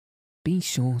Be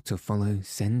sure to follow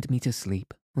Send Me to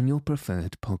Sleep on your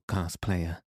preferred podcast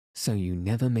player so you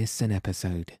never miss an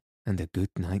episode and a good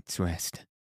night's rest.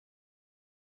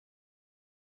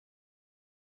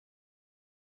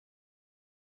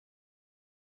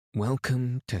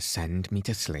 Welcome to Send Me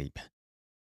to Sleep,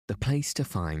 the place to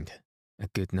find a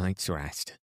good night's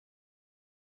rest.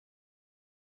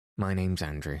 My name's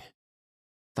Andrew.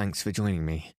 Thanks for joining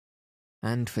me,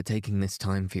 and for taking this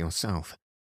time for yourself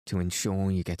to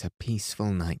ensure you get a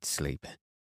peaceful night's sleep.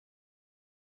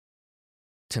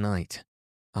 Tonight,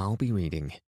 I'll be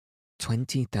reading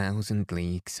 20,000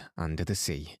 Leagues Under the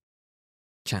Sea,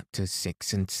 chapters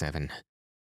 6 and 7.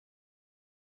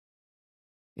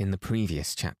 In the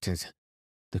previous chapters,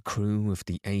 the crew of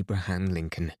the Abraham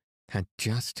Lincoln had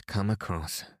just come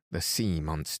across the sea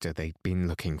monster they'd been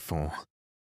looking for.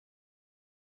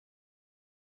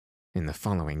 In the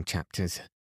following chapters,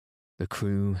 the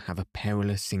crew have a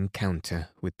perilous encounter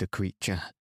with the creature.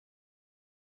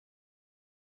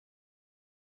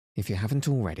 If you haven't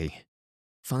already,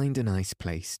 find a nice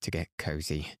place to get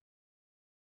cozy.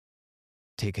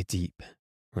 Take a deep,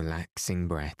 relaxing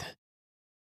breath,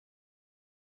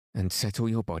 and settle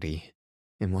your body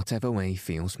in whatever way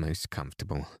feels most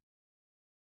comfortable.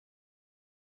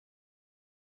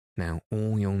 Now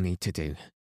all you'll need to do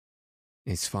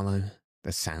is follow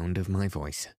the sound of my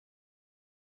voice.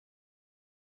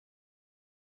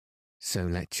 So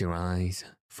let your eyes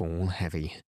fall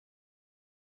heavy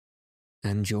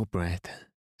and your breath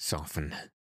soften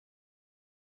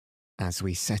as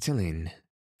we settle in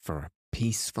for a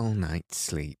peaceful night's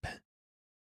sleep.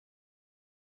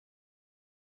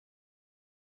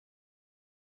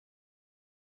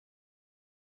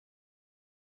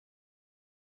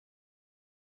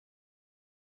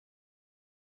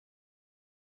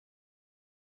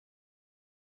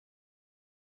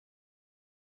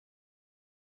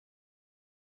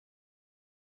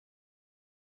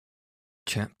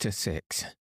 Chapter 6.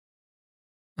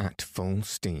 At Full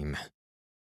Steam.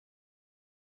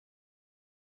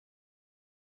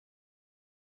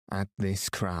 At this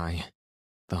cry,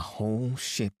 the whole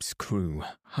ship's crew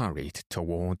hurried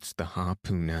towards the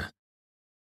harpooner.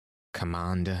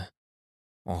 Commander,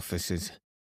 officers,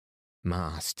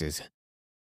 masters,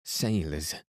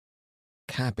 sailors,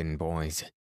 cabin boys,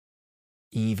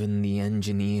 even the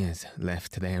engineers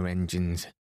left their engines,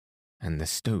 and the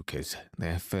stokers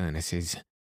their furnaces.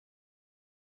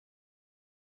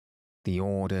 The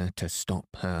order to stop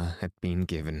her had been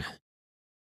given,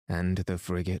 and the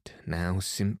frigate now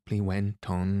simply went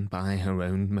on by her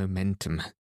own momentum.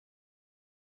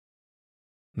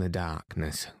 The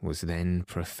darkness was then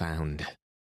profound,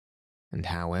 and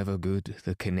however good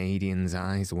the Canadian's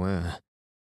eyes were,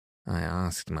 I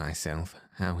asked myself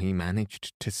how he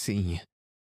managed to see,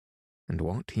 and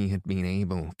what he had been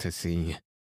able to see.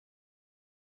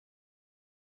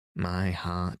 My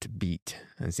heart beat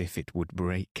as if it would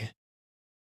break.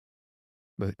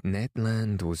 But Ned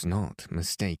Land was not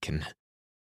mistaken,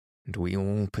 and we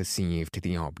all perceived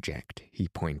the object he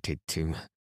pointed to.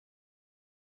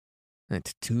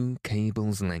 At 2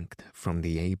 cables' length from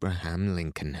the Abraham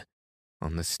Lincoln,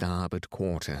 on the starboard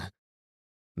quarter,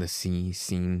 the sea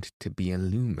seemed to be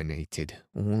illuminated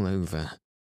all over.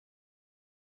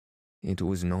 It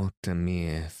was not a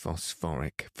mere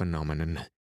phosphoric phenomenon.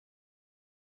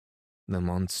 The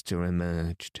monster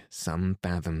emerged some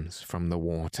fathoms from the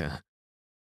water,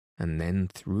 and then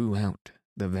threw out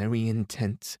the very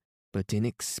intense but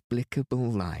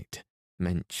inexplicable light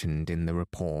mentioned in the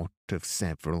report of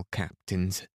several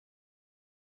captains.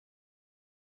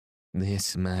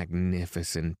 This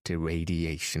magnificent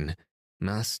irradiation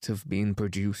must have been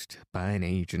produced by an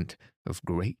agent of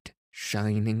great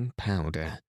shining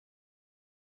powder.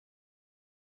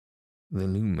 The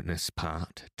luminous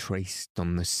part traced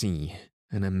on the sea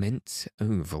an immense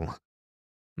oval,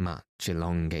 much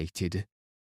elongated,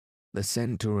 the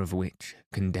centre of which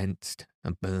condensed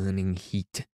a burning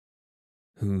heat,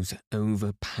 whose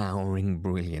overpowering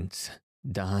brilliance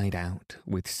died out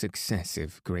with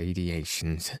successive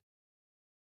gradations.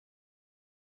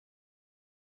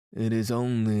 "It is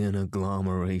only an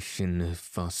agglomeration of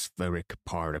phosphoric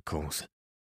particles,"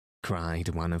 cried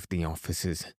one of the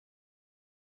officers.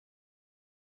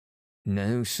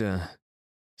 "No, sir,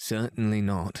 certainly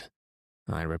not,"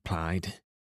 I replied.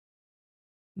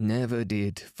 "Never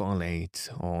did phthalates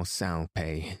or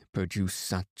salpay produce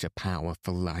such a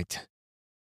powerful light.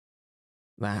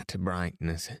 That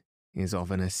brightness is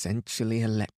of an essentially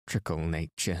electrical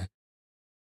nature.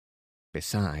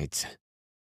 Besides,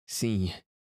 see,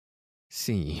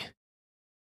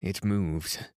 it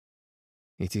moves.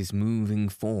 It is moving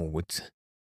forwards,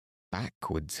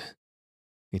 backwards,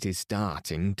 It is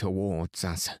darting towards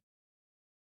us.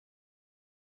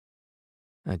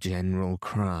 A general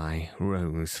cry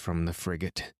rose from the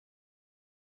frigate.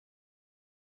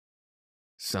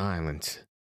 "Silence,"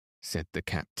 said the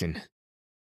captain.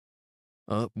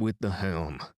 "Up with the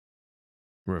helm.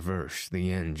 Reverse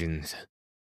the engines."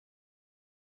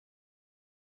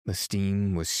 The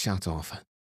steam was shut off,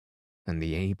 and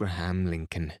the Abraham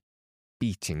Lincoln,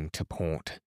 beating to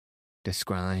port,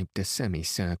 described a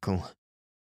semicircle.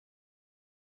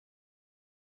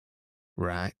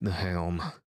 "Right the helm.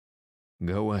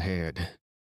 Go ahead,"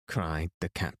 cried the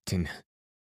captain.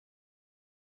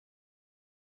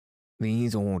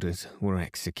 These orders were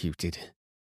executed,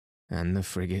 and the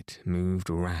frigate moved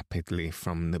rapidly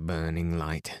from the burning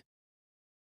light.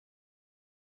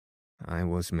 I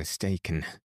was mistaken.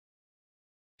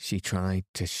 She tried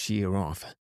to sheer off,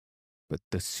 but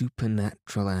the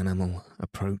supernatural animal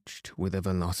approached with a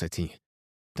velocity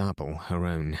double her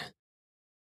own.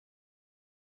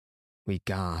 We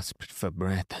gasped for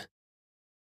breath.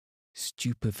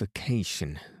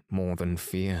 Stupefaction more than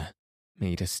fear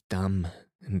made us dumb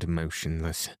and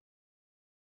motionless.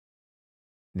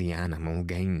 The animal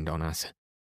gained on us,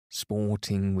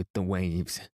 sporting with the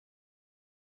waves.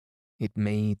 It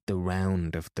made the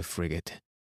round of the frigate,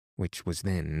 which was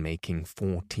then making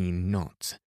 14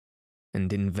 knots,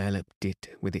 and enveloped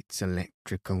it with its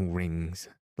electrical rings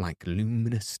like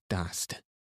luminous dust.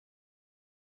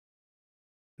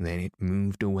 Then it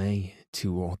moved away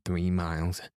 2 or 3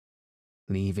 miles,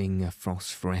 leaving a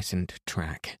phosphorescent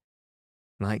track,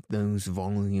 like those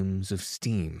volumes of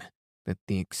steam that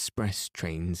the express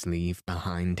trains leave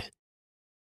behind.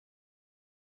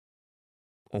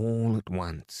 All at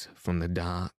once, from the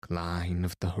dark line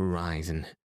of the horizon,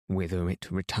 whither it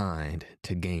retired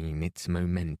to gain its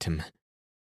momentum,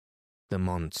 the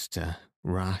monster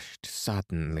rushed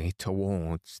suddenly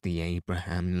towards the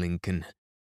Abraham Lincoln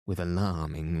with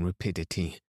alarming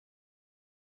rapidity,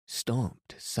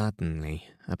 stopped suddenly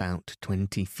about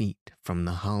 20 feet from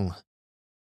the hull,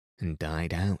 and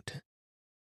died out,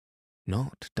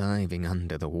 not diving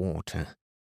under the water,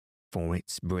 for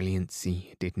its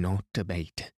brilliancy did not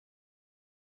abate,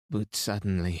 but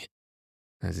suddenly,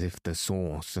 as if the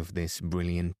source of this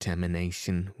brilliant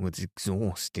emanation was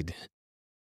exhausted.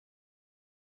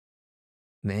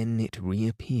 Then it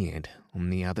reappeared on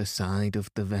the other side of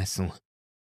the vessel,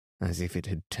 as if it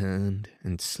had turned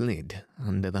and slid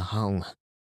under the hull.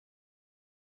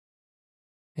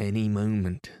 Any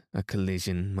moment a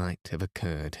collision might have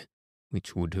occurred,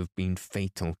 which would have been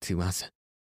fatal to us.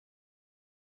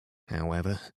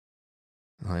 However,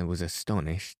 I was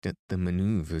astonished at the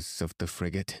manoeuvres of the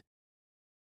frigate.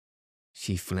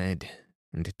 She fled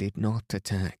and did not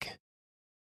attack.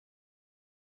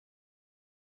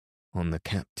 On the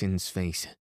captain's face,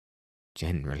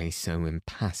 generally so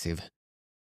impassive,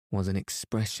 was an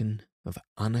expression of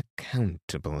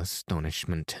unaccountable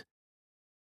astonishment.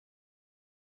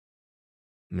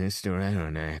 "Mr.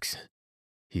 Aronnax,"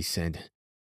 he said,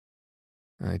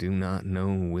 "I do not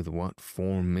know with what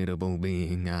formidable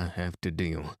being I have to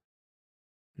deal,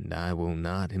 and I will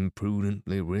not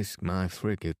imprudently risk my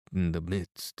frigate in the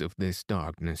midst of this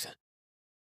darkness.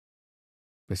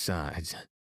 Besides,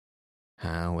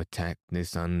 how attack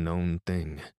this unknown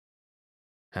thing?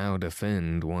 How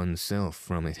defend oneself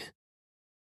from it?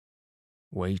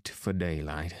 Wait for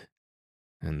daylight,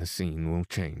 and the scene will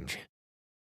change."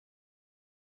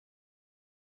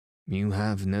 "You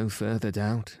have no further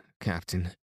doubt,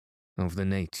 Captain, of the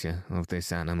nature of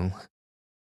this animal?"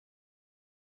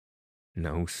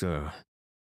 "No, sir.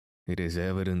 It is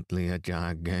evidently a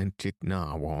gigantic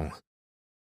narwhal,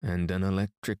 and an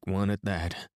electric one at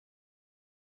that."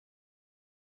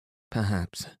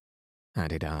 "Perhaps,"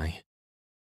 added I,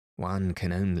 "one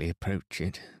can only approach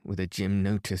it with a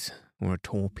gymnotus or a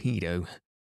torpedo."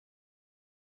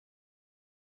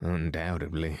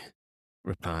 "Undoubtedly,"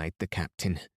 replied the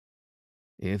captain.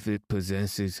 "If it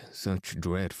possesses such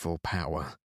dreadful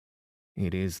power,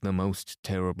 it is the most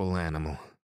terrible animal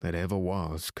that ever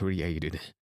was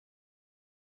created.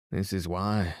 This is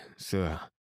why, sir,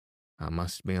 I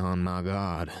must be on my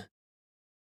guard."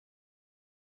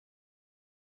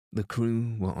 The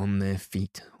crew were on their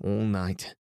feet all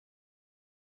night.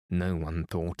 No one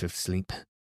thought of sleep.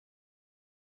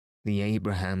 The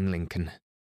Abraham Lincoln,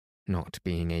 not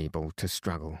being able to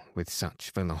struggle with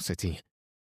such velocity,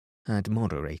 had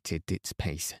moderated its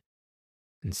pace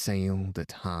and sailed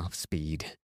at half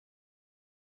speed.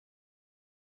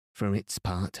 For its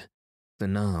part, the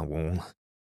narwhal,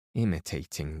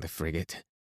 imitating the frigate,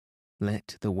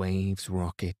 let the waves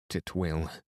rock it at will,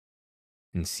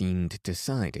 and seemed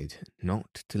decided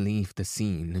not to leave the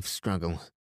scene of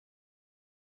struggle.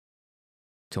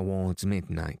 Towards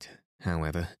midnight,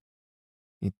 however,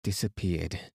 it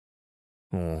disappeared,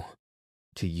 or,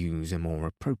 to use a more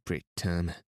appropriate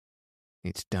term,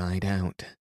 it died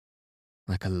out,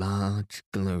 like a large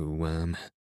glowworm.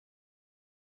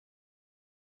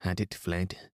 Had it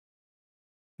fled?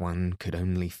 One could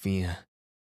only fear,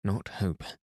 not hope.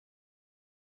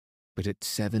 But at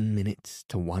 7 minutes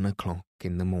to 1 o'clock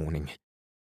in the morning,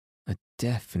 a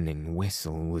deafening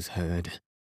whistle was heard,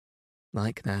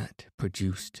 like that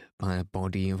produced by a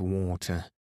body of water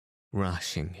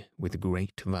rushing with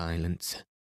great violence.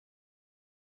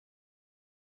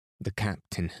 The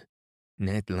captain,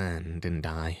 Ned Land, and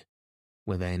I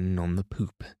were then on the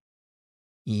poop,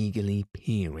 eagerly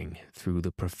peering through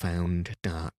the profound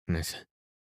darkness.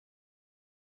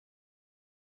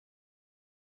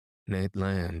 "Ned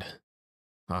Land,"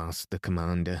 asked the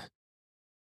commander,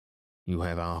 "you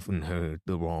have often heard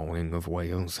the roaring of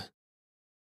whales?"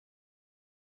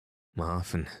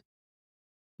 "Often,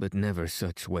 but never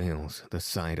such whales the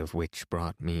sight of which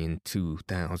brought me in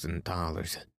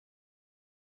 $2,000.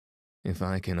 If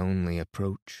I can only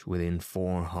approach within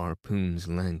 4 harpoons'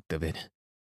 length of it."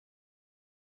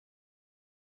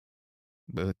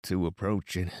 "But to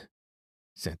approach it,"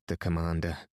 said the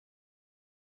commander,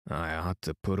 "I ought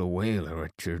to put a whaler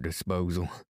at your disposal."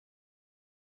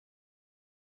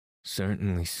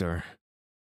 "Certainly, sir."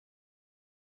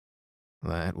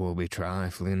 "That will be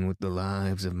trifling with the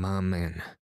lives of my men."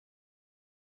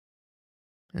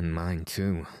 "And mine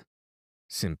too,"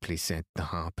 simply said the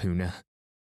harpooner.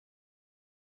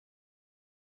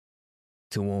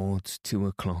 Towards 2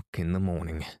 o'clock in the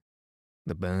morning,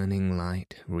 the burning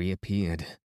light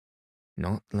reappeared,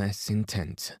 not less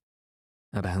intense,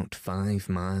 about 5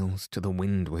 miles to the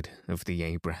windward of the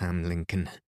Abraham Lincoln.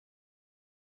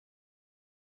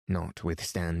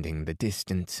 Notwithstanding the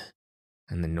distance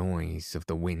and the noise of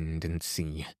the wind and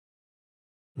sea,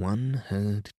 one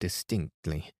heard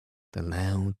distinctly the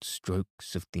loud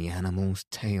strokes of the animal's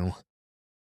tail,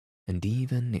 and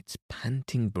even its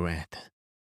panting breath.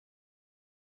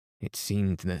 It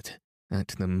seemed that, at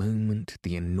the moment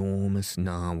the enormous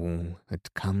narwhal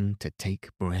had come to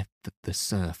take breath at the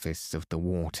surface of the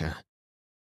water,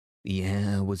 the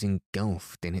air was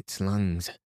engulfed in its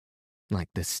lungs, like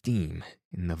the steam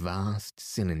in the vast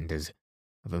cylinders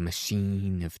of a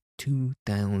machine of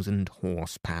 2,000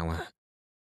 horsepower.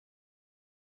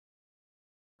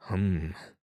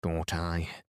 Thought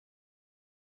I.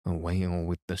 A whale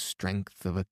with the strength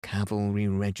of a cavalry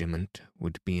regiment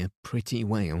would be a pretty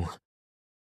whale.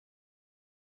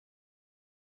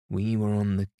 We were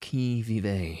on the qui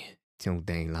vive till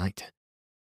daylight,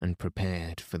 and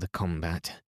prepared for the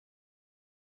combat.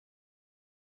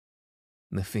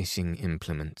 The fishing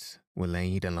implements were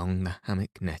laid along the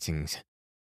hammock nettings.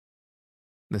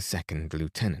 The second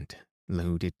lieutenant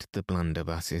loaded the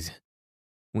blunderbusses,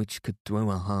 which could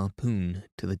throw a harpoon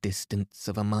to the distance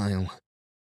of a mile,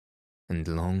 and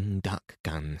long duck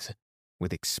guns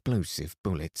with explosive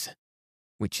bullets,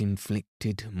 which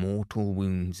inflicted mortal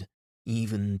wounds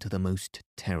even to the most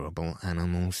terrible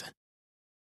animals.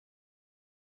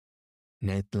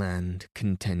 Ned Land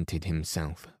contented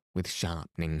himself with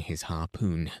sharpening his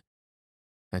harpoon,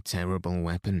 a terrible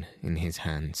weapon in his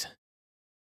hands.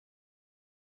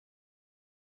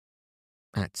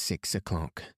 At 6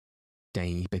 o'clock,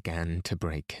 day began to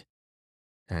break,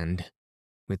 and,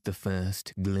 with the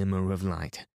first glimmer of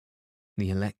light, the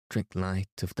electric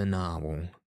light of the narwhal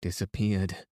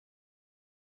disappeared.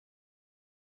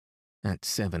 At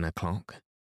 7 o'clock,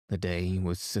 the day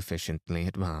was sufficiently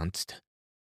advanced,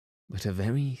 but a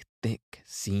very thick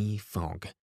sea fog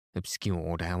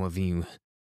obscured our view,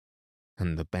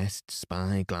 and the best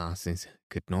spy-glasses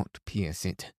could not pierce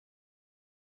it.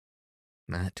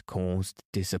 That caused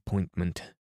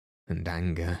disappointment and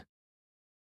anger.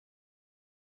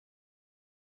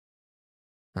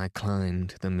 I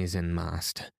climbed the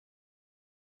mizzen-mast.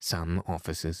 Some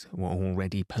officers were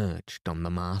already perched on the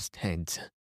mast-heads.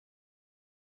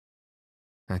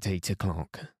 At 8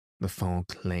 o'clock, the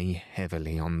fog lay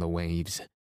heavily on the waves,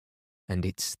 and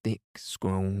its thick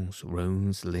scrolls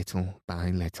rose little by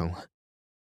little.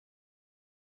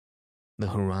 The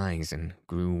horizon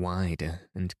grew wider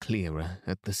and clearer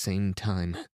at the same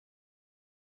time.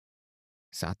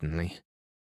 Suddenly,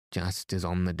 just as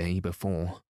on the day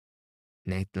before,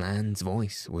 Ned Land's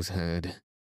voice was heard.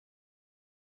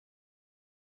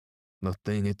 "The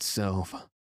thing itself,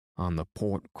 on the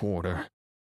port quarter,"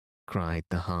 cried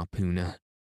the harpooner.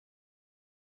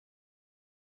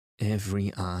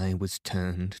 Every eye was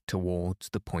turned towards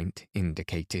the point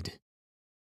indicated.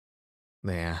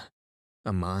 There,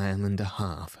 a mile and a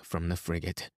half from the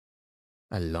frigate,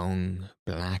 a long,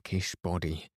 blackish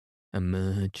body,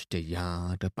 emerged a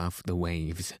yard above the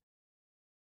waves.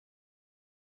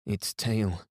 Its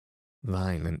tail,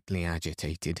 violently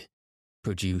agitated,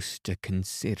 produced a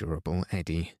considerable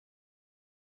eddy.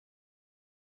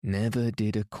 Never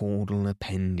did a caudal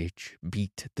appendage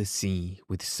beat the sea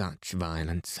with such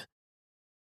violence.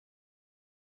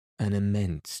 An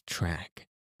immense track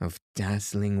of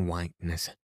dazzling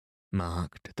whiteness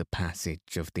marked the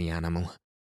passage of the animal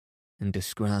and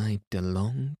described a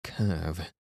long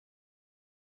curve.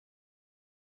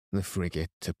 The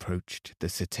frigate approached the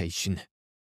cetacean.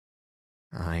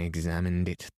 I examined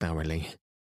it thoroughly.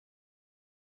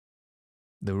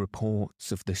 The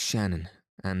reports of the Shannon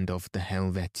and of the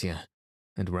Helvetia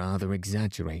had rather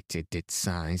exaggerated its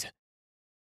size,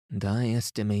 and I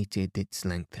estimated its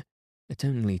length at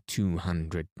only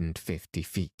 250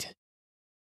 feet.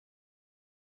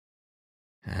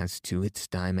 As to its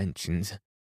dimensions,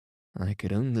 I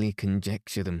could only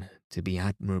conjecture them to be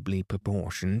admirably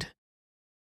proportioned.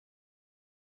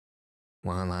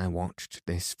 While I watched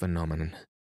this phenomenon,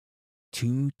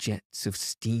 2 jets of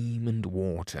steam and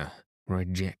water were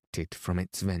ejected from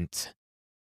its vents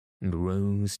and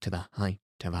rose to the height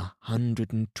of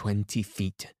 120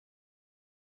 feet.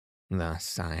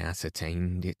 Thus I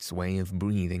ascertained its way of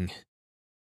breathing.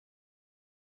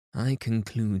 I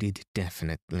concluded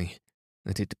definitely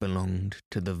that it belonged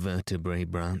to the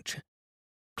vertebrate branch,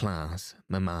 class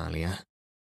Mammalia.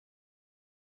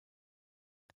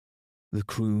 The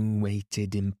crew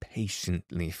waited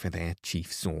impatiently for their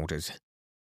chief's orders.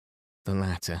 The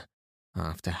latter,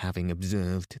 after having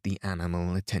observed the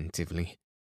animal attentively,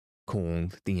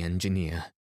 called the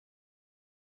engineer.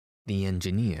 The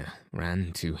engineer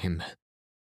ran to him.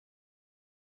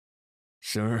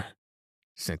 "Sir,"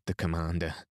 said the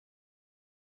commander,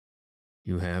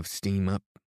 "you have steam up?"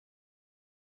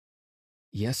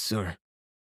 "Yes, sir,"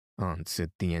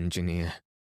 answered the engineer.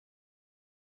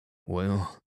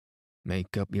 "Well,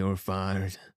 make up your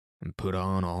fires and put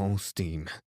on all steam."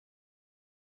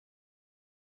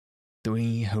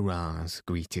 3 hurrahs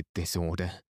greeted this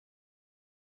order.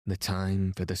 The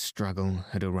time for the struggle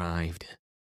had arrived.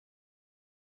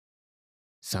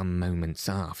 Some moments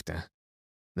after,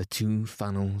 the 2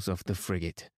 funnels of the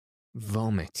frigate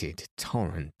vomited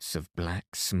torrents of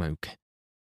black smoke,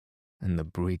 and the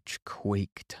bridge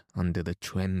quaked under the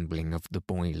trembling of the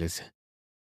boilers.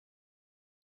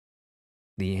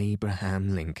 The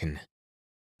Abraham Lincoln,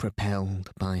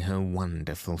 propelled by her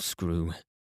wonderful screw,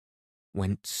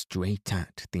 went straight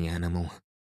at the animal.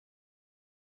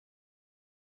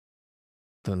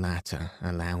 The latter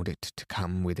allowed it to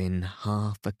come within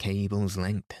half a cable's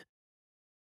length.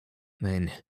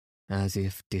 Then, as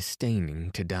if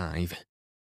disdaining to dive,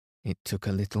 it took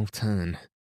a little turn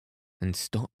and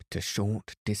stopped a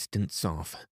short distance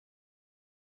off.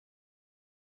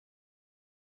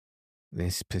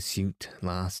 This pursuit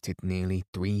lasted nearly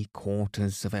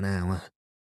 3/4 of an hour,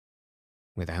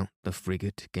 without the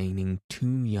frigate gaining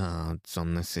 2 yards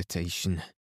on the cetacean.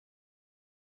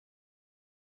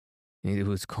 It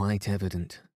was quite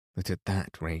evident that at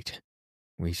that rate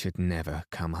we should never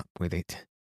come up with it.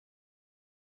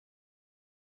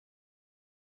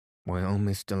 "Well,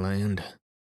 Mr. Land,"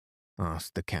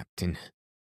 asked the captain,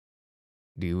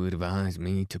 "do you advise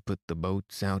me to put the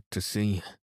boats out to sea?"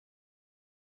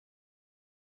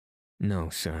 "No,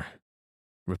 sir,"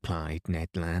 replied Ned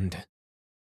Land,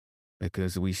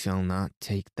 "because we shall not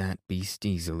take that beast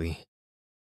easily."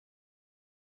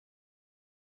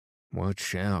 "What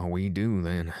shall we do,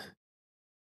 then?"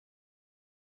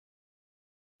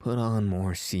 "Put on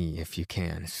more sea if you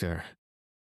can, sir.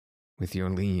 With your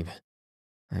leave,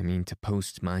 I mean to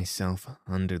post myself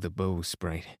under the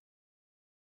bowsprit,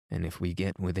 and if we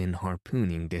get within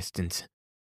harpooning distance,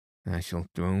 I shall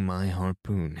throw my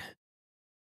harpoon."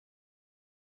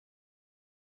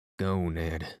 "Go,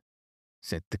 Ned,"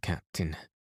 said the captain.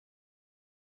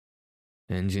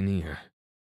 "Engineer,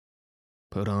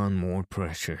 put on more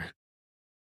pressure."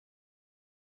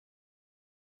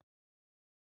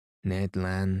 Ned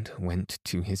Land went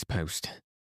to his post.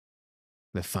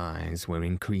 The fires were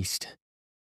increased.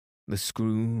 The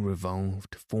screw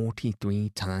revolved 43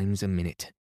 times a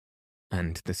minute,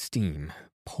 and the steam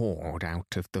poured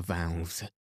out of the valves.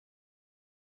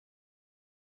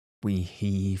 We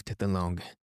heaved the log,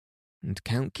 and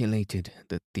calculated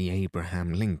that the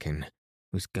Abraham Lincoln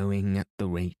was going at the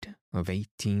rate of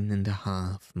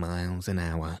 18.5 miles an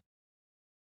hour.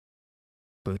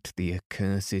 But the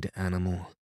accursed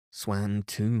animal swam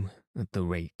too at the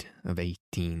rate of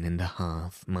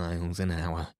 18.5 miles an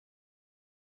hour.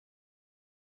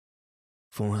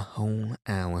 For a whole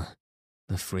hour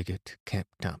the frigate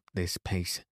kept up this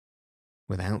pace,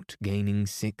 without gaining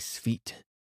 6 feet,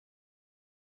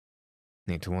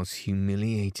 It was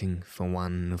humiliating for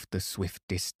one of the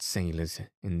swiftest sailors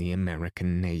in the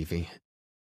American Navy.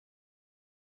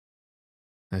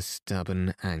 A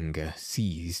stubborn anger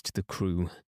seized the crew.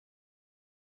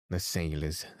 The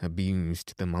sailors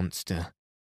abused the monster,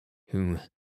 who,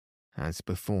 as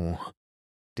before,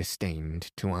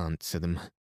 disdained to answer them.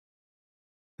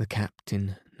 The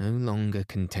captain no longer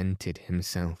contented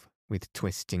himself with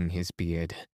twisting his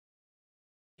beard.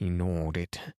 He gnawed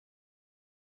it.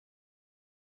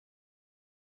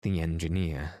 The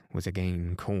engineer was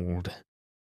again called.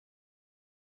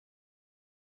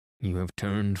 "You have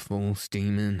turned full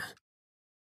steam in?"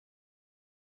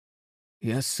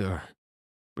 "Yes, sir,"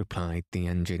 replied the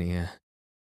engineer.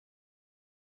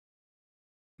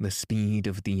 The speed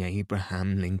of the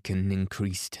Abraham Lincoln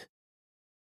increased.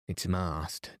 Its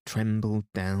mast trembled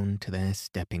down to their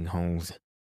stepping holes,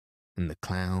 and the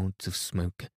clouds of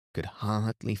smoke could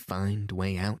hardly find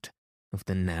way out of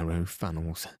the narrow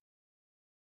funnels.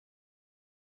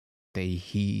 They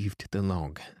heaved the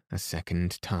log a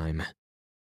second time.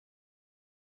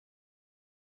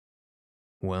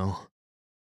 "Well?"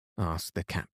 asked the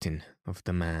captain of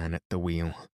the man at the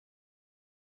wheel.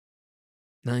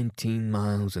 19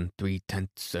 miles and 3/10,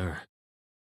 sir."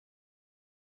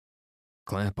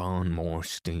 "Clap on more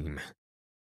steam."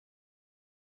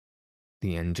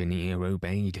 The engineer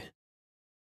obeyed.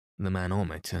 The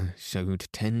manometer showed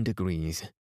 10 degrees,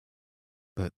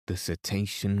 but the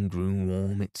cetacean grew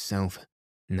warm itself,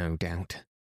 no doubt,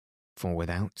 for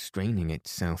without straining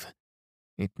itself,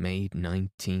 it made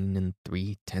 19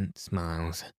 3/10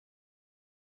 miles.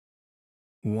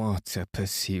 What a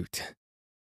pursuit!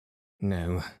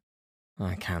 No,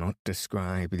 I cannot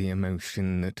describe the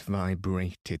emotion that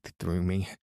vibrated through me.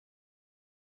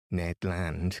 Ned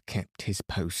Land kept his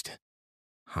post,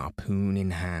 harpoon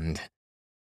in hand.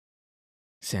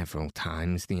 Several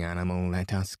times the animal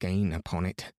let us gain upon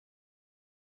it.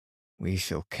 "We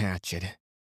shall catch it.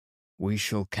 We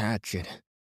shall catch it,"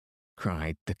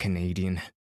 cried the Canadian.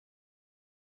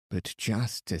 But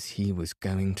just as he was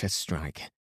going to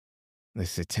strike, the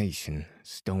cetacean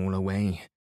stole away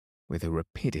with a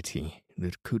rapidity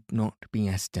that could not be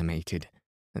estimated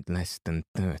at less than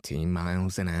 30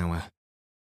 miles an hour.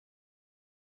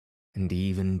 And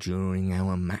even during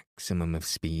our maximum of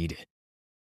speed,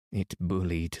 it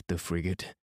bullied the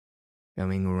frigate,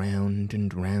 going round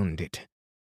and round it.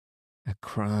 A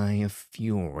cry of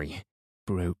fury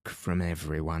broke from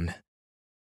everyone.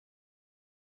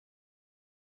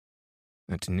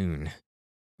 At noon,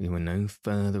 we were no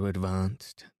further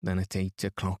advanced than at 8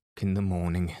 o'clock in the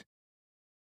morning.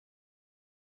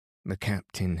 The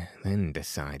captain then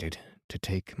decided to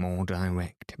take more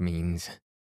direct means.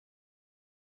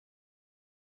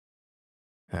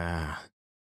 "Ah,"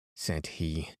 said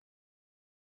he,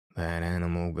 "that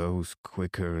animal goes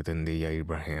quicker than the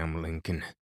Abraham Lincoln.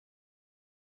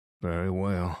 Very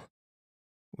well,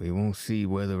 we will see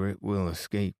whether it will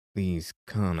escape these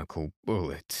conical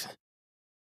bullets.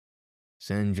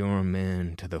 Send your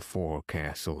men to the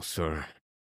forecastle, sir."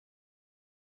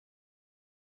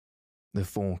 The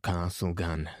forecastle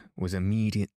gun was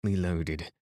immediately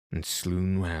loaded and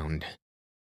slung round.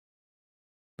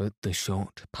 But the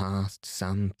shot passed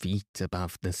some feet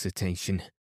above the cetacean,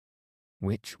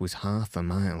 which was half a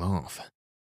mile off.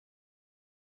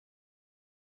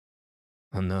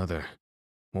 "Another,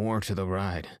 more to the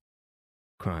right,"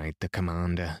 cried the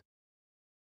commander,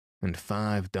 "and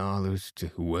 $5 to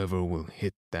whoever will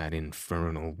hit that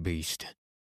infernal beast."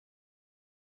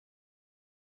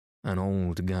 An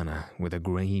old gunner with a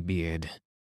grey beard,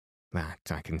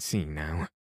 that I can see now,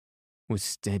 with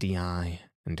steady eye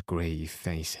and grave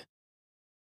face,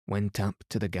 went up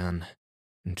to the gun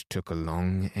and took a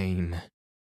long aim.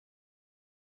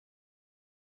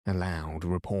 A loud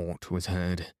report was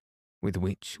heard, with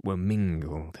which were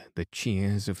mingled the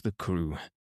cheers of the crew.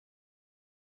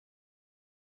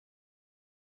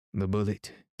 The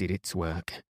bullet did its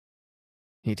work.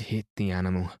 It hit the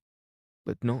animal,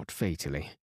 but not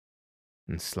fatally,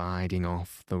 and sliding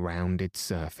off the rounded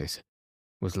surface,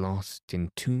 was lost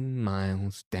in 2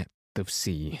 miles' depth of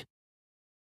sea.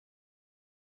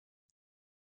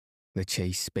 The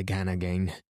chase began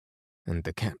again, and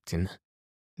the captain,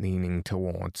 leaning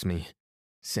towards me,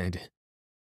 said,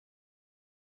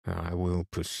 "I will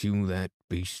pursue that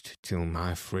beast till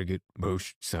my frigate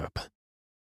bursts up."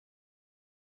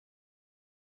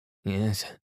 "Yes,"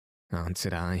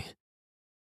 answered I,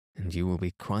 "and you will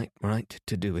be quite right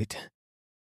to do it."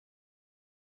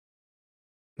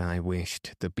 I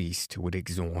wished the beast would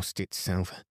exhaust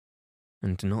itself,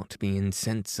 and not be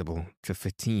insensible to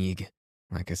fatigue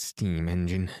like a steam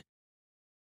engine.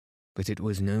 But it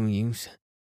was no use.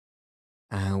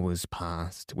 Hours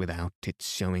passed without its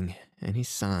showing any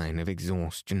sign of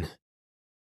exhaustion.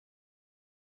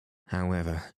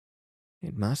 However,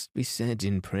 it must be said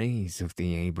in praise of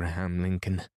the Abraham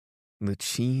Lincoln that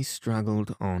she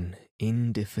struggled on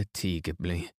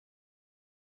indefatigably.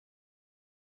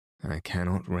 I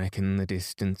cannot reckon the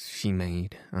distance she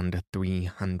made under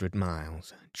 300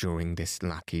 miles during this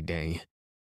lucky day,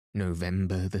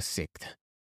 November the 6th.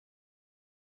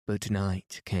 But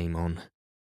night came on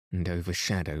and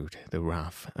overshadowed the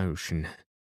rough ocean.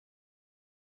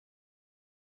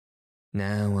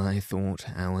 Now I thought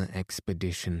our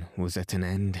expedition was at an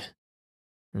end,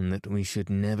 and that we should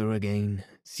never again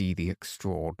see the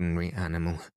extraordinary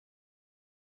animal.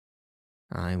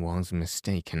 I was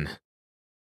mistaken.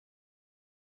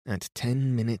 At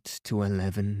 10 minutes to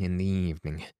 11 in the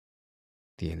evening,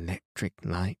 the electric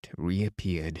light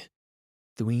reappeared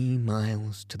 3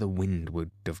 miles to the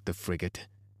windward of the frigate,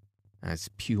 as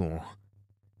pure,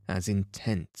 as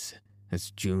intense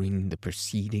as during the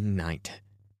preceding night.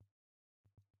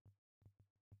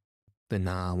 The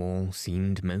narwhal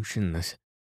seemed motionless,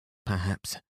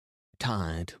 perhaps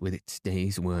tired with its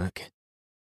day's work.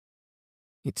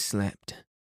 It slept,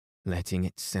 letting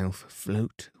itself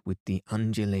float with the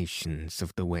undulations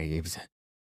of the waves.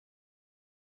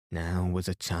 Now was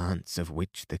a chance of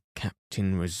which the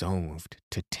captain resolved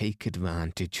to take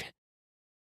advantage.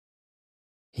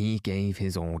 He gave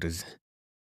his orders.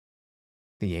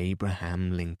 The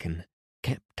Abraham Lincoln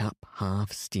kept up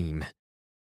half steam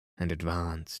and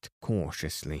advanced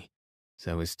cautiously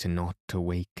so as to not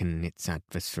awaken its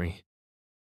adversary.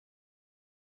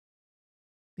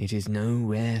 It is no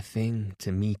rare thing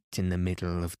to meet in the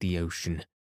middle of the ocean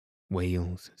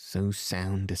whales so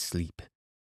sound asleep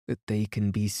that they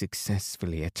can be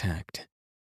successfully attacked,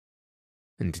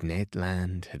 and Ned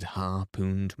Land had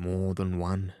harpooned more than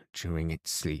one during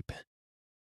its sleep.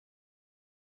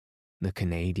 The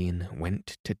Canadian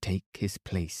went to take his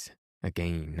place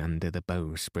again under the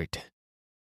bowsprit.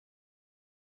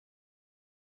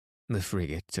 The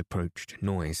frigate approached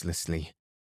noiselessly,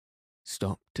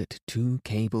 stopped at 2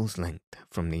 cables' length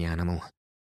from the animal,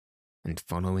 and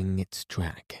following its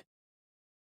track.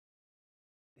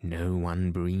 No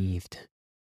one breathed.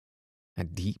 A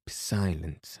deep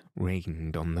silence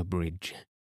reigned on the bridge.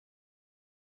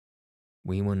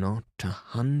 We were not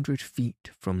 100 feet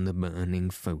from the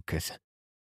burning focus,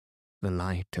 the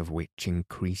light of which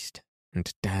increased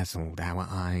and dazzled our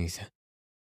eyes.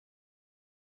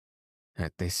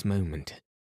 At this moment,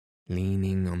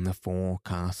 leaning on the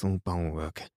forecastle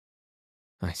bulwark,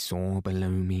 I saw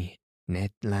below me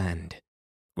Ned Land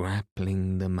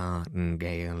grappling the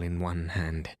martingale in one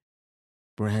hand,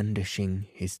 brandishing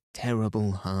his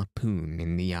terrible harpoon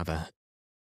in the other,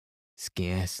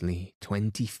 scarcely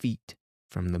 20 feet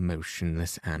from the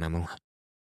motionless animal.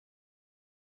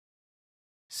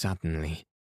 Suddenly,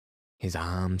 his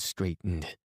arm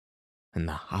straightened, and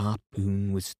the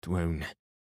harpoon was thrown.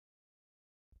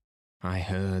 I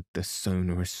heard the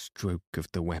sonorous stroke of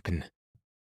the weapon,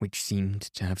 which seemed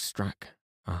to have struck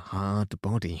a hard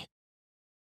body.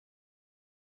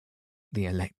 The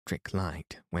electric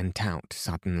light went out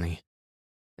suddenly,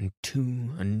 and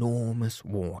 2 enormous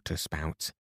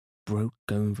waterspouts broke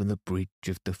over the bridge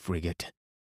of the frigate,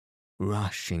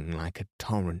 rushing like a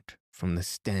torrent from the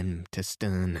stem to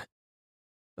stern,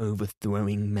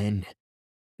 overthrowing men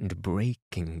and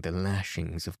breaking the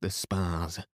lashings of the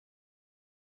spars.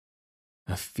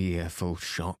 A fearful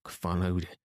shock followed,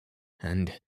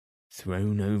 and,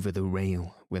 thrown over the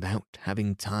rail without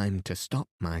having time to stop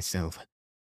myself,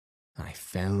 I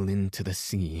fell into the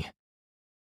sea.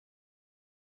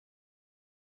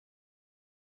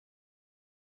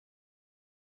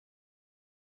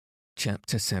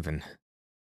 Chapter 7.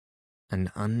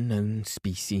 An Unknown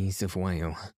Species of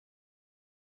Whale.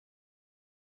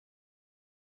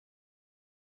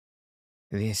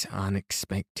 This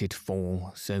unexpected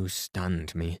fall so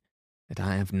stunned me that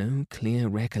I have no clear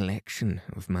recollection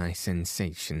of my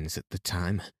sensations at the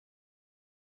time.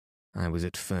 I was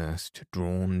at first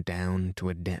drawn down to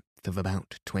a depth of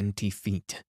about 20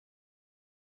 feet.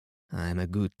 I am a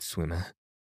good swimmer,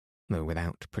 though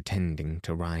without pretending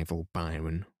to rival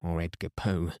Byron or Edgar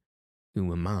Poe, who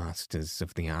were masters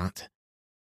of the art.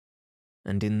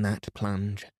 And in that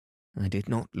plunge, I did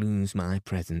not lose my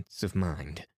presence of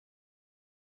mind.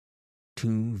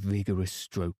 2 vigorous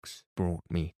strokes brought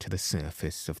me to the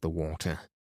surface of the water.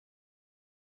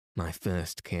 My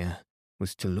first care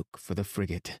was to look for the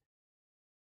frigate.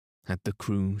 Had the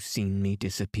crew seen me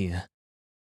disappear?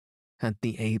 Had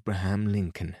the Abraham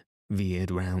Lincoln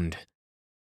veered round?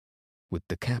 Would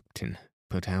the captain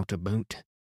put out a boat?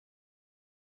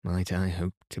 Might I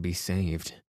hope to be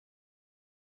saved?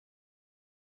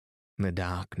 The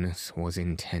darkness was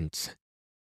intense.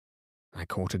 I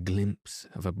caught a glimpse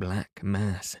of a black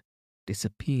mass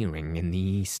disappearing in the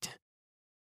east,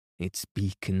 its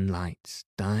beacon lights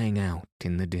dying out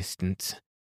in the distance.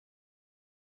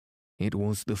 It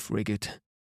was the frigate.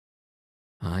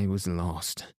 I was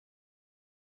lost.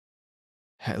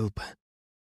 "Help!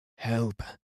 Help!"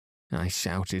 I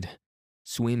shouted,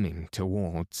 swimming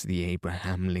towards the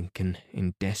Abraham Lincoln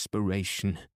in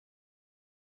desperation.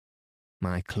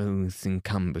 My clothes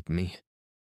encumbered me.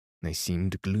 They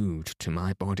seemed glued to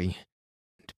my body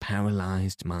and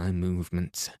paralyzed my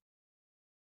movements.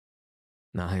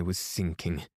 I was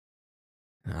sinking.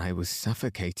 I was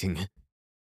suffocating.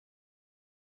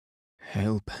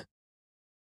 Help!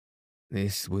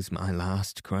 This was my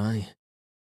last cry.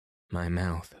 My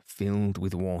mouth filled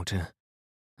with water,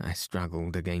 I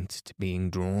struggled against being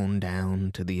drawn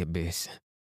down to the abyss.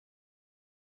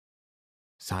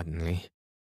 Suddenly,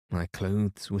 my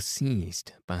clothes were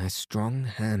seized by a strong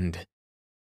hand,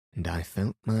 and I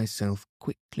felt myself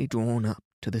quickly drawn up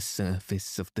to the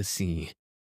surface of the sea.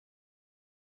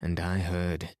 And I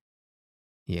heard,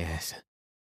 yes,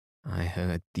 I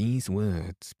heard these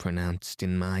words pronounced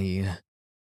in my ear.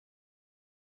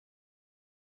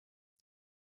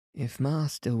 "If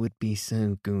Master would be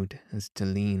so good as to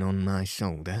lean on my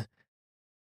shoulder,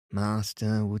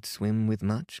 Master would swim with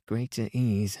much greater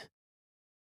ease."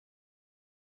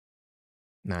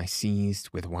 I seized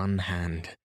with one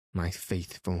hand my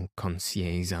faithful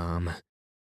Conseil's arm.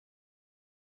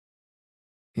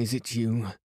 "Is it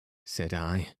you?" said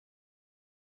I.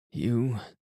 "You?"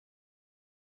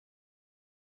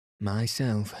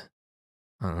 "Myself,"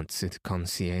 answered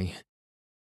Conseil.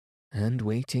 "And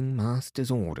waiting Master's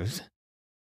orders."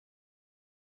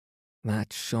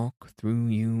 "That shock threw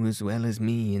you as well as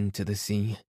me into the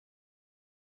sea."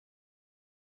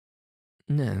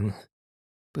 "No,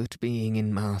 but being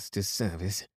in Master's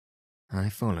service, I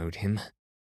followed him."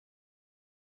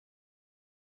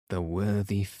 The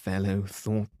worthy fellow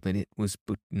thought that it was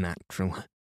but natural.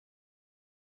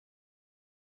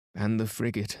 "And the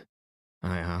frigate?"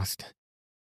 I asked.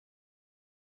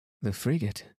 "The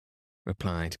frigate,"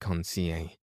 replied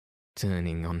Conseil,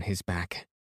 turning on his back.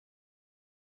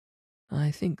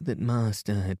 "I think that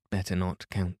Master had better not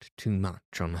count too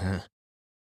much on her."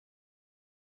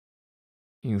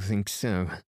 "You think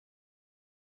so?"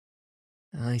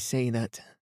 "I say that,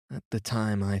 at the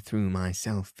time I threw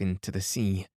myself into the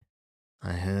sea,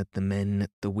 I heard the men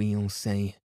at the wheel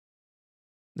say,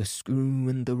 'The screw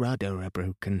and the rudder are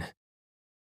broken.'"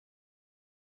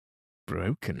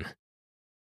 "Broken?"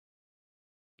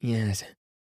 "Yes,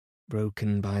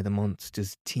 broken by the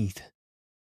monster's teeth.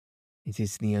 It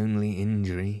is the only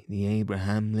injury the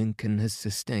Abraham Lincoln has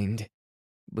sustained,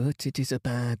 but it is a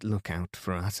bad lookout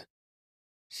for us.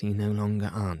 She no longer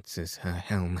answers her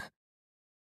helm."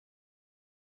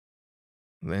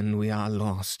 "Then we are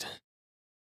lost."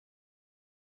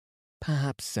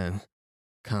 "Perhaps so,"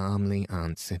 calmly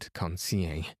answered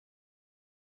Conseil.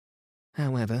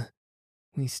 "However,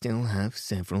 we still have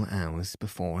several hours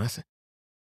before us,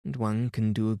 and one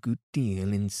can do a good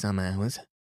deal in some hours."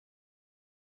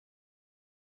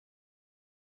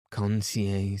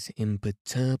 Conseil's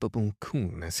imperturbable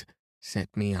coolness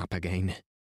set me up again.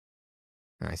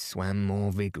 I swam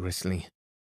more vigorously,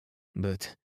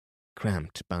 but,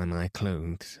 cramped by my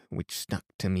clothes, which stuck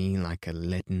to me like a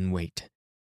leaden weight,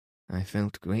 I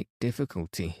felt great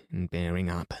difficulty in bearing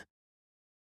up.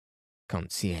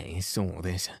 Conseil saw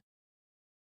this.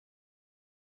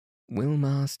 "Will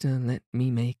Master let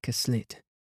me make a slit?"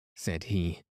 said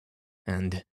he,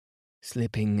 and,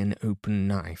 slipping an open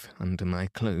knife under my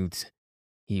clothes,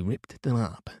 he ripped them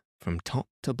up from top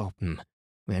to bottom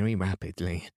very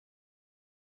rapidly.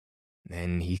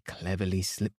 Then he cleverly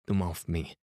slipped them off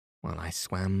me while I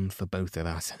swam for both of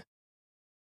us.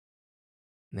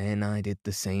 Then I did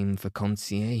the same for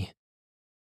Conseil,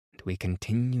 and we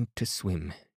continued to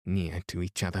swim near to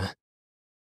each other.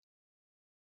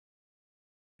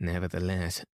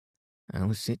 Nevertheless,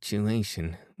 our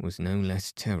situation was no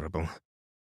less terrible.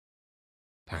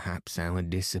 Perhaps our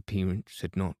disappearance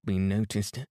had not been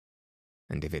noticed,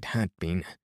 and if it had been,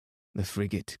 the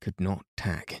frigate could not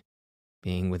tack,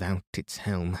 being without its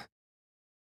helm.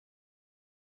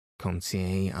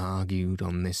 Conseil argued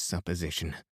on this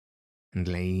supposition, and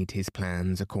laid his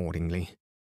plans accordingly.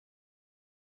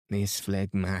 This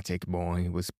phlegmatic boy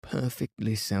was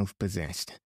perfectly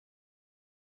self-possessed.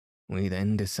 We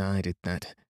then decided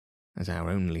that, as our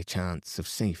only chance of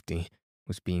safety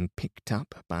was being picked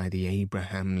up by the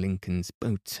Abraham Lincoln's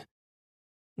boats,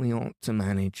 we ought to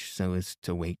manage so as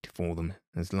to wait for them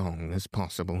as long as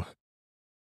possible.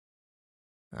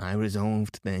 I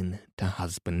resolved then to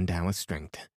husband our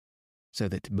strength, so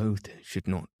that both should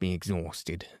not be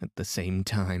exhausted at the same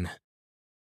time.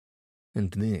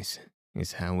 And this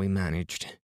is how we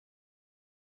managed.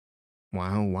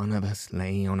 While one of us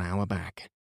lay on our back,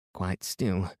 quite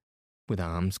still, with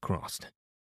arms crossed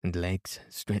and legs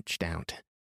stretched out,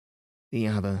 the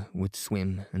other would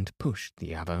swim and push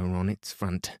the other on its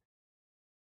front.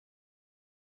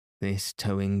 This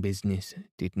towing business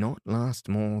did not last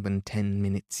more than 10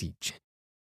 minutes each,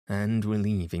 and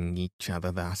relieving each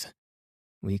other thus,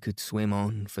 we could swim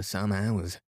on for some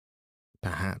hours,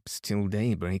 perhaps till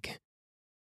daybreak.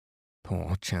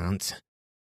 Poor chance,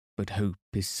 but hope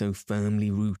is so firmly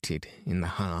rooted in the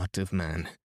heart of man.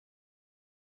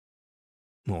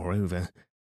 Moreover,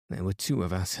 there were two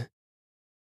of us.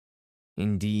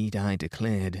 Indeed, I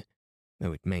declared,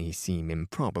 though it may seem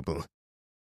improbable,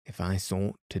 if I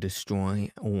sought to destroy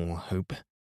all hope,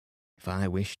 if I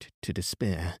wished to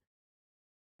despair,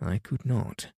 I could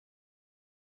not.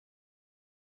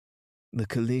 The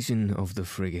collision of the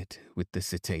frigate with the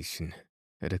Cetacean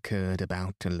had occurred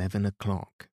about 11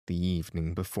 o'clock the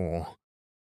evening before.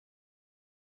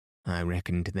 I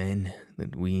reckoned then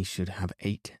that we should have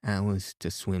 8 hours to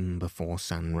swim before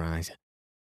sunrise,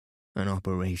 an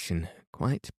operation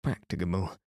quite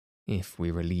practicable if we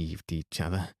relieved each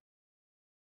other.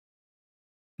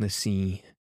 The sea,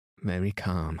 very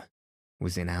calm,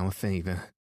 was in our favour.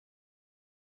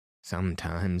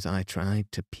 Sometimes I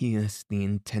tried to pierce the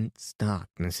intense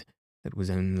darkness that was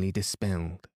only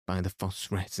dispelled by the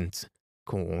phosphorescence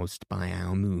caused by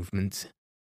our movements.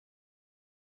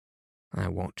 I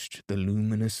watched the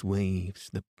luminous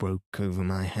waves that broke over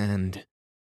my hand,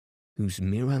 whose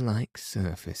mirror-like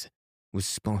surface was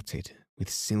spotted with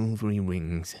silvery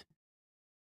rings.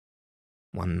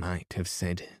 One might have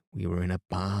said we were in a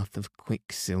bath of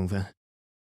quicksilver.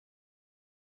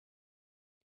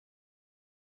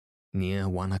 Near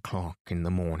 1 o'clock in the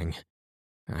morning,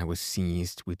 I was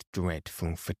seized with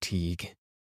dreadful fatigue.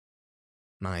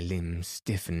 My limbs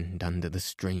stiffened under the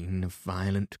strain of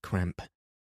violent cramp.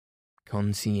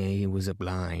 Conseil was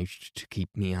obliged to keep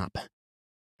me up,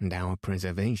 and our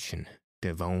preservation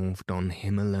devolved on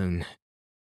him alone.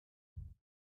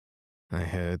 I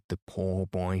heard the poor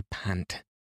boy pant.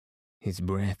 His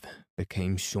breath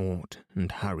became short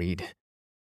and hurried.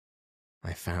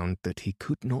 I found that he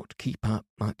could not keep up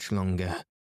much longer.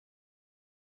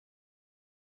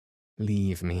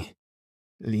 Leave me,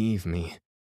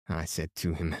 I said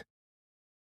to him.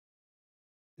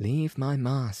 Leave my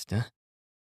master?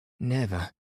 Never,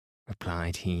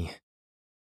 replied he.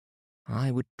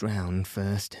 I would drown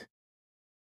first.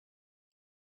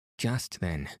 Just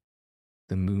then,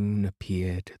 the moon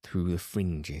appeared through the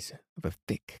fringes of a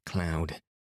thick cloud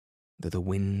that the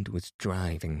wind was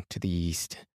driving to the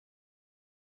east.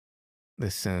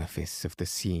 The surface of the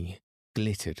sea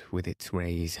glittered with its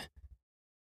rays.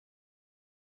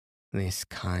 This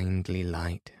kindly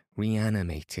light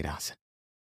reanimated us.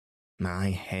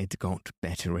 My head got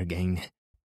better again.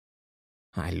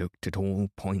 I looked at all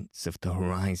points of the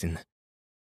horizon.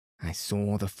 I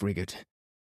saw the frigate.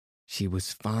 She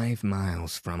was 5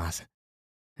 miles from us,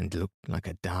 and looked like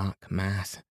a dark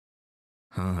mass,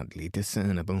 hardly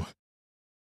discernible,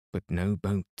 but no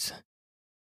boats.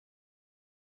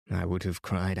 I would have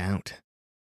cried out,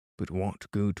 but what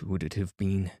good would it have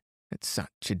been at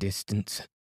such a distance?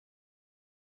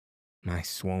 My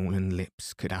swollen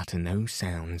lips could utter no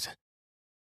sounds.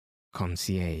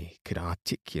 Conseil could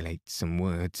articulate some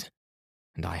words,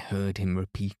 and I heard him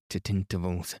repeat at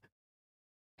intervals,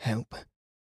 "Help!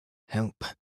 Help!"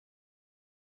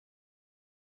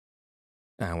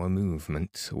 Our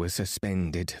movements were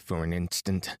suspended for an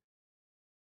instant.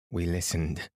 We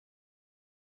listened.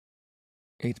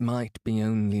 It might be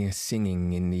only a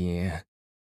singing in the ear,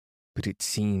 but it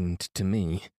seemed to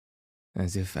me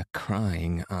as if a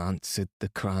crying answered the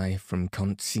cry from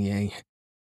Conseil.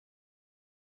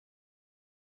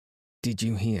 "Did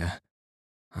you hear?"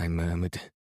 I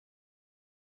murmured.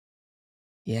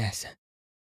 Yes,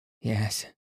 yes.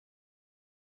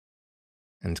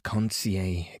 And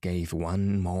Conseil gave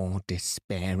one more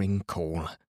despairing call.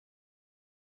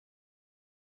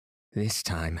 This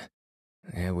time,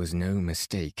 there was no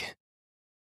mistake.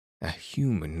 A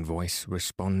human voice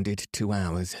responded to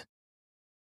ours.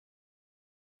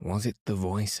 Was it the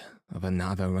voice of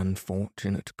another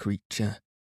unfortunate creature,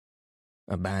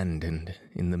 abandoned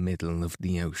in the middle of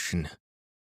the ocean?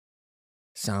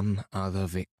 Some other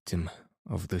victim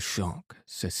of the shock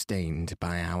sustained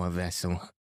by our vessel?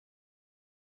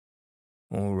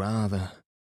 Or rather,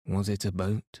 was it a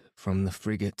boat from the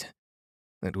frigate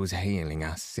that was hailing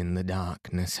us in the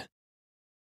darkness?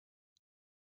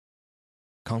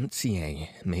 Conseil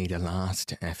made a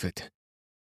last effort,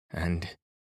 and,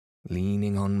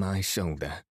 leaning on my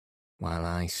shoulder, while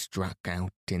I struck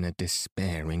out in a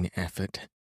despairing effort,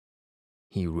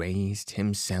 he raised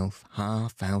himself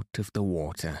half out of the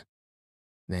water,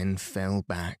 then fell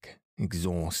back,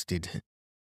 exhausted.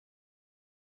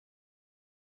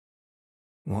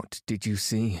 "What did you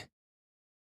see?"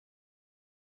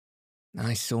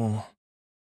 "I saw,"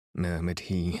 murmured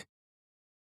he.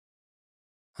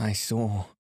 "I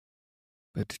saw.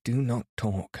 But do not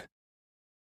talk.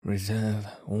 Reserve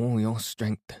all your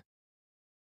strength."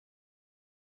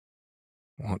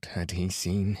 What had he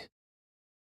seen?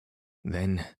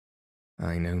 Then,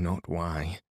 I know not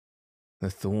why, the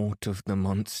thought of the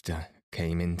monster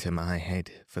came into my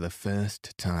head for the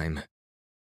first time.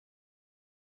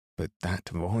 But that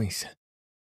voice.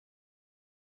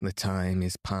 The time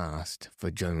is past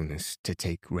for Jonas to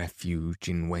take refuge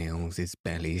in whales'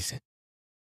 bellies.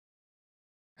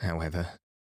 However,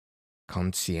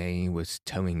 Conseil was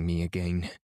towing me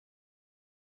again.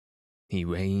 He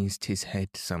raised his head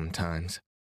sometimes,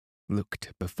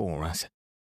 looked before us,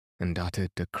 and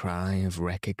uttered a cry of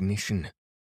recognition,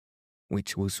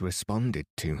 which was responded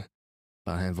to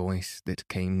by a voice that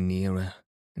came nearer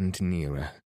and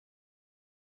nearer.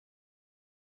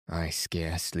 I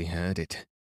scarcely heard it.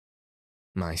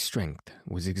 My strength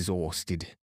was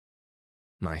exhausted.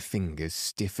 My fingers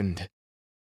stiffened.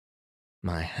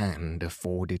 My hand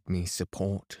afforded me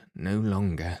support no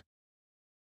longer.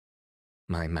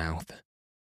 My mouth,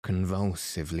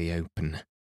 convulsively open,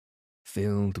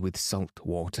 filled with salt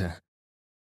water.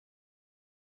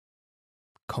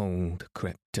 Cold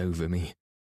crept over me.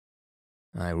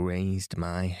 I raised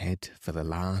my head for the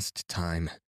last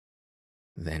time.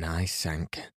 Then I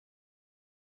sank.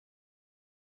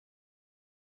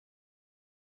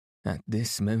 At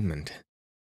this moment,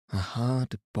 a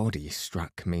hard body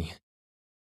struck me.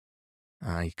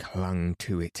 I clung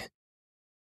to it.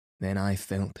 Then I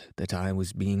felt that I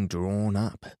was being drawn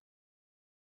up,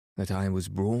 that I was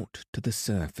brought to the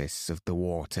surface of the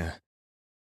water,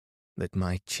 that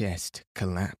my chest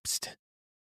collapsed.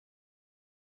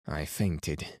 I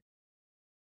fainted.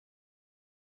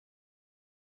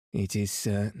 It is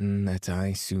certain that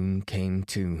I soon came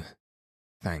to,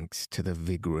 thanks to the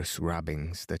vigorous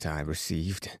rubbings that I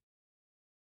received.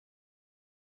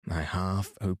 I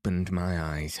half opened my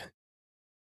eyes.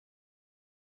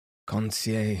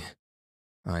 "Conseil,"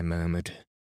 I murmured.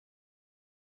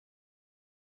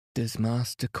 "Does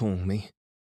master call me?"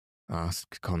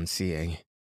 asked Conseil.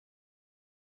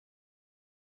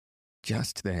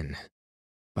 Just then,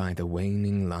 by the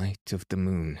waning light of the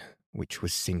moon, which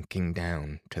was sinking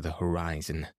down to the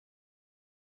horizon,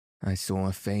 I saw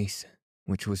a face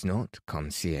which was not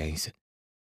Conseil's,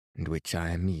 and which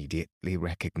I immediately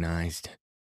recognized.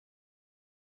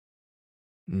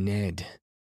 "Ned,"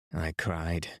 I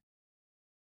cried.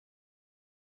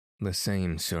 "The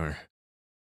same, sir,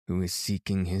 who is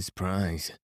seeking his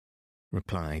prize,"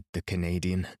 replied the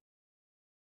Canadian.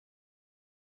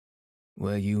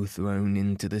 "Were you thrown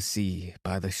into the sea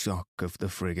by the shock of the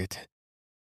frigate?"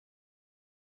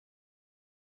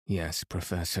 "Yes,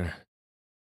 Professor,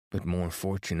 but more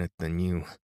fortunate than you.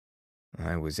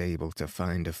 I was able to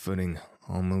find a footing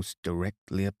almost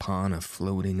directly upon a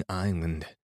floating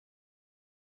island."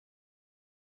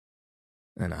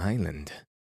 "An island?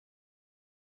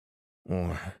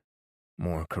 Or,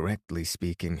 more correctly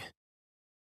speaking,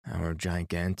 our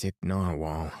gigantic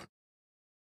narwhal."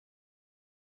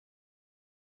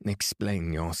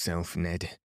 "Explain yourself,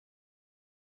 Ned."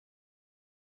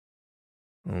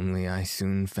 "Only I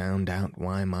soon found out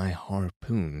why my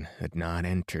harpoon had not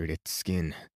entered its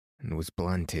skin and was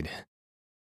blunted."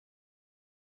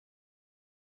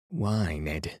 "Why,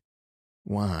 Ned?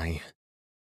 Why?"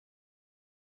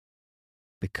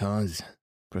 "Because,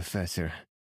 Professor,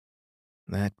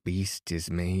 that beast is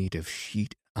made of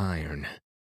sheet iron."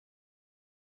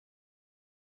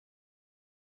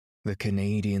 The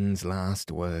Canadian's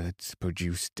last words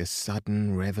produced a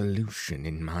sudden revolution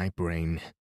in my brain.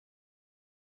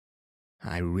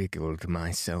 I wriggled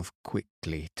myself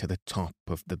quickly to the top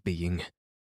of the being,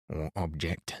 or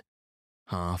object,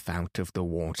 half out of the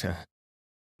water,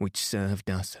 which served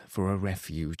us for a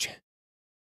refuge.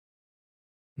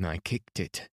 I kicked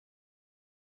it.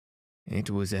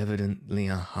 It was evidently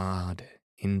a hard,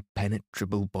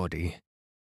 impenetrable body,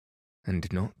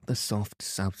 and not the soft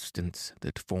substance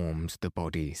that forms the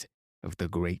bodies of the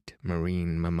great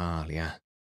marine mammalia.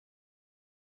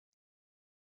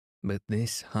 But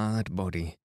this hard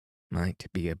body might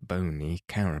be a bony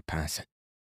carapace,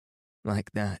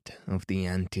 like that of the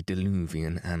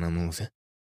antediluvian animals,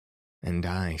 and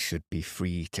I should be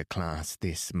free to class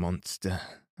this monster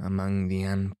among the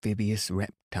amphibious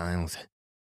reptiles,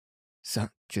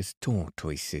 such as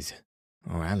tortoises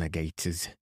or alligators.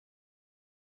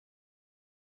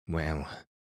 Well,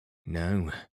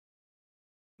 no.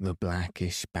 The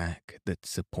blackish back that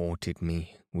supported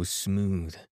me was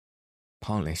smooth,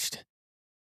 polished,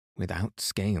 without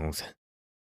scales.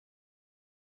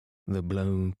 The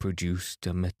blow produced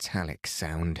a metallic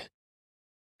sound,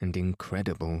 and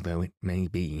incredible though it may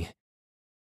be,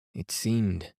 it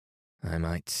seemed, I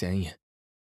might say,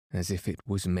 as if it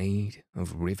was made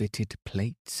of riveted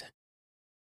plates.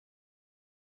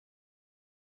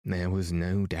 There was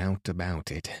no doubt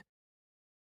about it.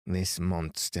 This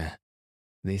monster,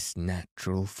 this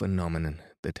natural phenomenon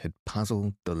that had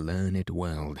puzzled the learned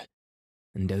world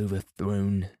and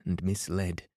overthrown and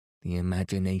misled the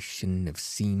imagination of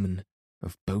seamen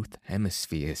of both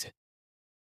hemispheres,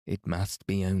 it must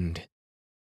be owned,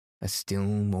 a still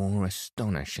more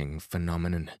astonishing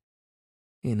phenomenon,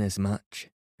 inasmuch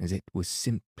as it was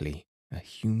simply a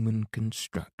human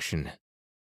construction.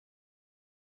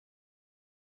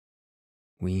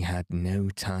 We had no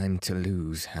time to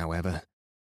lose, however.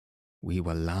 We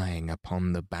were lying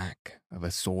upon the back of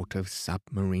a sort of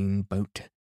submarine boat,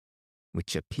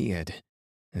 which appeared,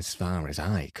 as far as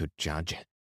I could judge,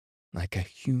 like a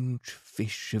huge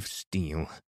fish of steel.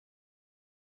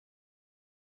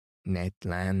 Ned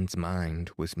Land's mind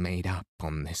was made up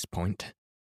on this point.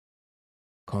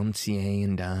 Conseil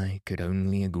and I could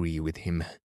only agree with him.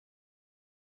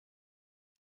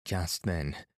 Just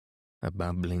then, a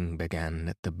bubbling began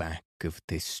at the back of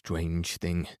this strange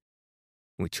thing,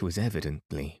 which was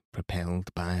evidently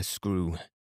propelled by a screw,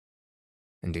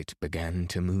 and it began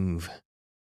to move.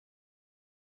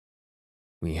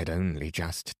 We had only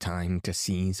just time to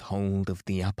seize hold of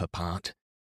the upper part,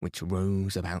 which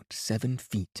rose about 7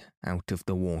 feet out of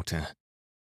the water,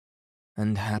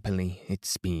 and happily its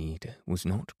speed was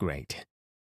not great.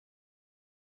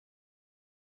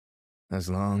 "As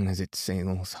long as it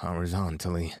sails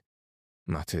horizontally,"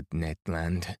 muttered Ned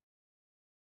Land,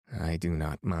 "I do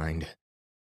not mind.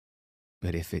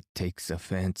 But if it takes a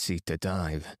fancy to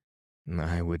dive,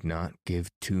 I would not give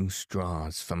 2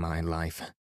 straws for my life."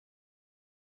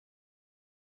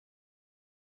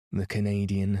 The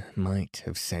Canadian might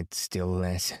have said still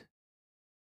less.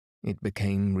 It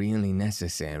became really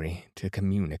necessary to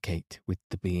communicate with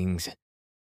the beings,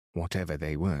 whatever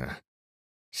they were,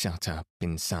 shut up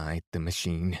inside the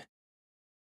machine.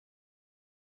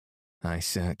 I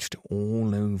searched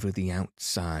all over the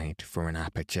outside for an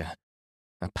aperture,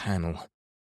 a panel,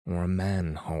 or a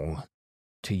manhole,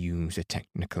 to use a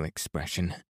technical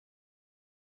expression.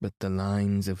 But the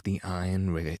lines of the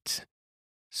iron rivets,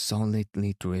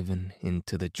 solidly driven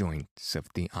into the joints of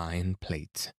the iron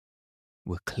plates,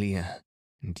 were clear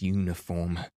and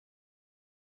uniform.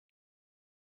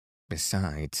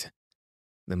 Besides,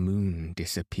 the moon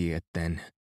disappeared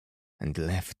then, and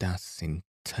left us in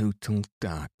total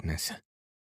darkness.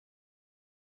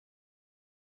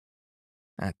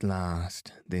 At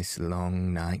last this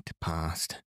long night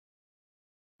passed.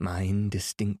 My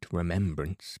indistinct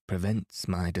remembrance prevents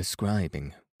my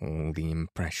describing all the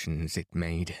impressions it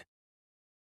made.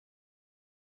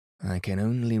 I can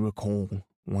only recall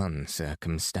one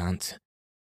circumstance.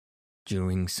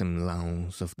 During some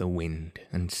lulls of the wind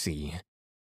and sea,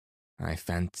 I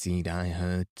fancied I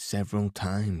heard several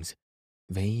times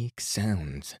vague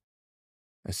sounds,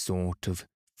 a sort of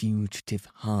fugitive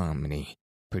harmony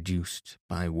produced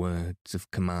by words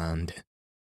of command.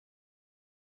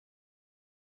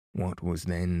 What was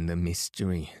then the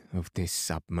mystery of this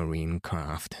submarine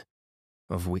craft,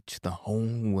 of which the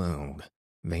whole world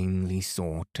vainly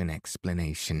sought an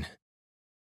explanation?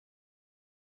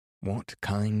 What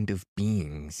kind of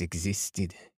beings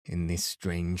existed in this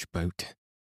strange boat?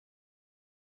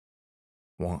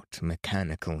 What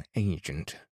mechanical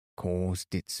agent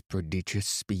caused its prodigious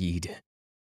speed?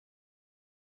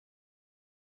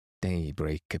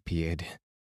 Daybreak appeared.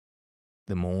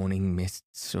 The morning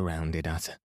mists surrounded us,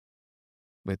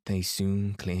 but they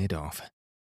soon cleared off.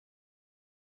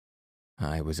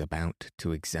 I was about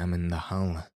to examine the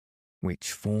hull,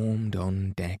 which formed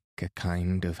on deck a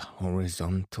kind of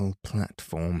horizontal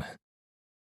platform,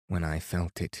 when I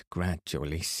felt it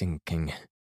gradually sinking.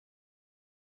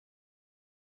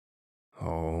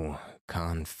 "Oh,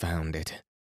 confound it,"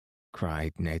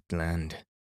 cried Ned Land,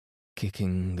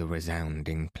 kicking the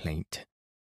resounding plate.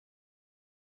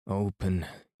 "Open,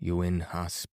 you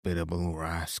inhospitable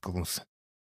rascals."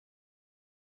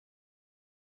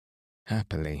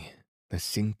 Happily, the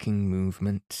sinking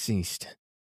movement ceased.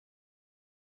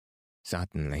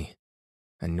 Suddenly,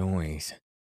 a noise,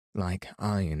 like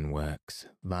ironworks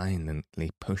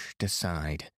violently pushed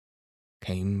aside,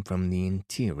 came from the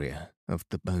interior of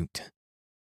the boat.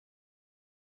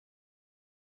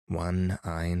 One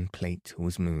iron plate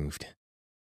was moved.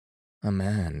 A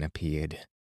man appeared,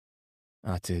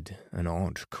 uttered an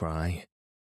odd cry,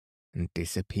 and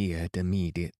disappeared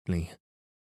immediately.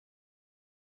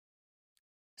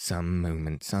 Some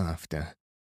moments after,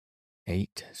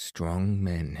 8 strong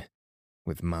men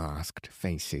with masked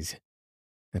faces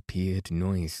appeared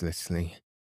noiselessly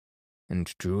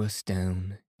and drew us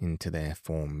down into their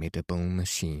formidable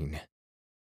machine.